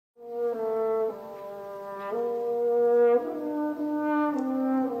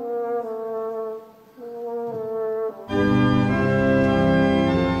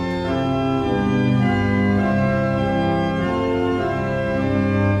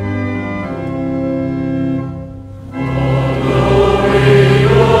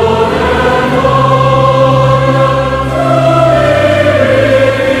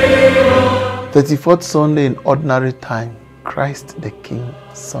34th Sunday in Ordinary Time, Christ the King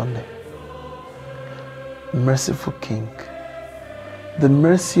Sunday. Merciful King. The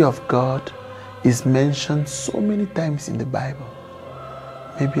mercy of God is mentioned so many times in the Bible,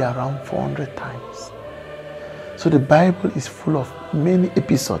 maybe around 400 times. So the Bible is full of many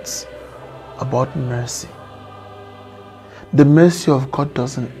episodes about mercy. The mercy of God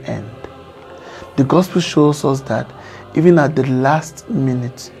doesn't end. The gospel shows us that even at the last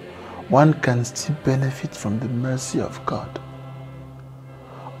minute, one can still benefit from the mercy of God.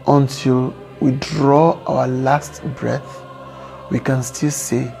 Until we draw our last breath, we can still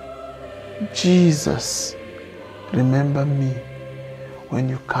say, Jesus, remember me when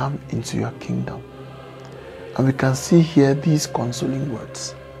you come into your kingdom. And we can still hear these consoling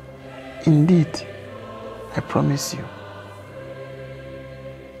words. Indeed, I promise you,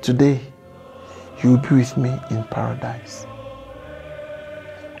 today you will be with me in paradise.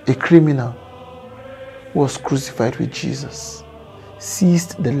 A criminal was crucified with Jesus,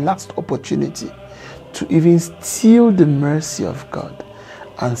 seized the last opportunity to even steal the mercy of God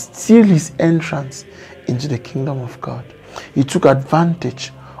and steal his entrance into the kingdom of God. He took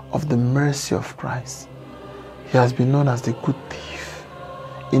advantage of the mercy of Christ. He has been known as the good thief.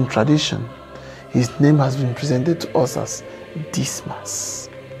 In tradition, his name has been presented to us as Dismas.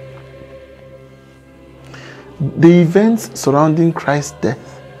 The events surrounding Christ's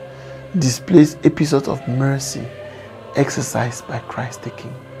death displays episodes of mercy exercised by Christ the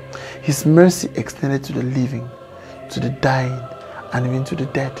King. His mercy extended to the living, to the dying, and even to the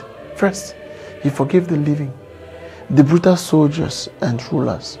dead. First, he forgave the living. The brutal soldiers and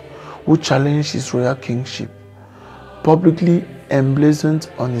rulers who challenged his royal kingship, publicly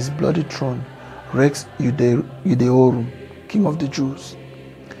emblazoned on his bloody throne, Rex Judeorum, King of the Jews.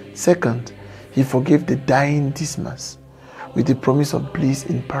 Second, he forgave the dying Dismas with the promise of bliss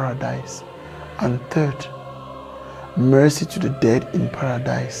in paradise. And third, mercy to the dead in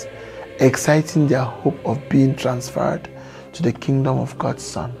paradise, exciting their hope of being transferred to the kingdom of God's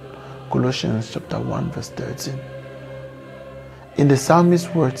Son. Colossians chapter 1 verse 13. In the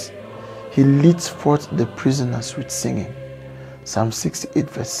psalmist's words, he leads forth the prisoners with singing. Psalm 68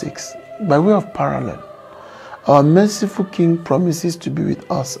 verse 6. By way of parallel, our merciful King promises to be with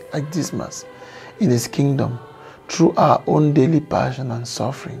us like Dismas in his kingdom through our own daily passion and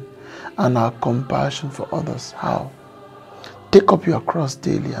suffering and our compassion for others. How? Take up your cross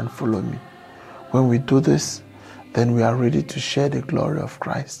daily and follow me. When we do this, then we are ready to share the glory of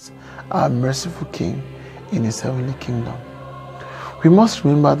Christ, our merciful King, in his heavenly kingdom. We must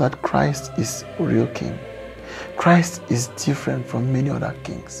remember that Christ is real King. Christ is different from many other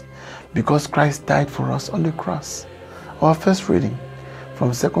kings because Christ died for us on the cross. Our first reading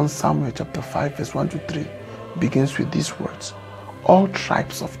from 2 Samuel chapter 5 verse 1 to 3 begins with these words. All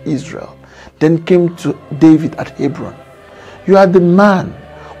tribes of Israel then came to David at Hebron. You are the man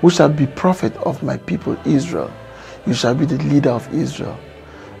who shall be prophet of my people Israel. You shall be the leader of Israel.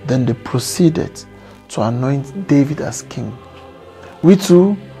 Then they proceeded to anoint David as king. We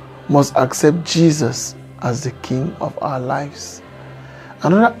too must accept Jesus as the king of our lives.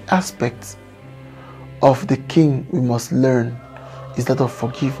 Another aspect of the king we must learn is that of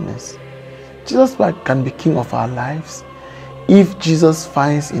forgiveness. Jesus can be king of our lives if Jesus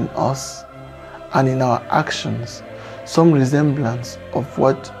finds in us and in our actions some resemblance of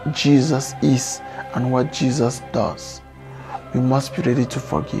what Jesus is and what Jesus does. We must be ready to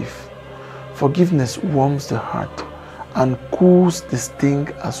forgive. Forgiveness warms the heart and cools the sting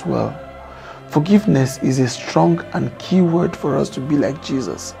as well. Forgiveness is a strong and key word for us to be like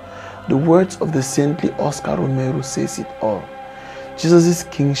Jesus. The words of the saintly Oscar Romero says it all. Jesus'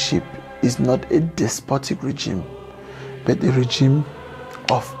 kingship is not a despotic regime, but a regime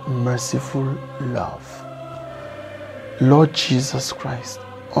of merciful love. Lord Jesus Christ,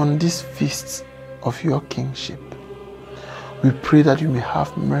 on this feast of your kingship, we pray that you may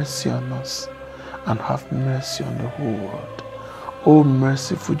have mercy on us and have mercy on the whole world. O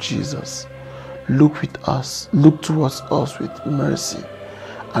merciful Jesus, look towards us with mercy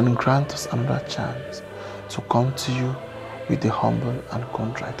and grant us another chance to come to you with a humble and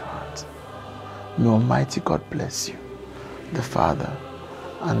contrite heart. May Almighty God bless you, the Father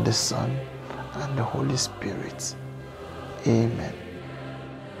and the Son and the Holy Spirit. Amen.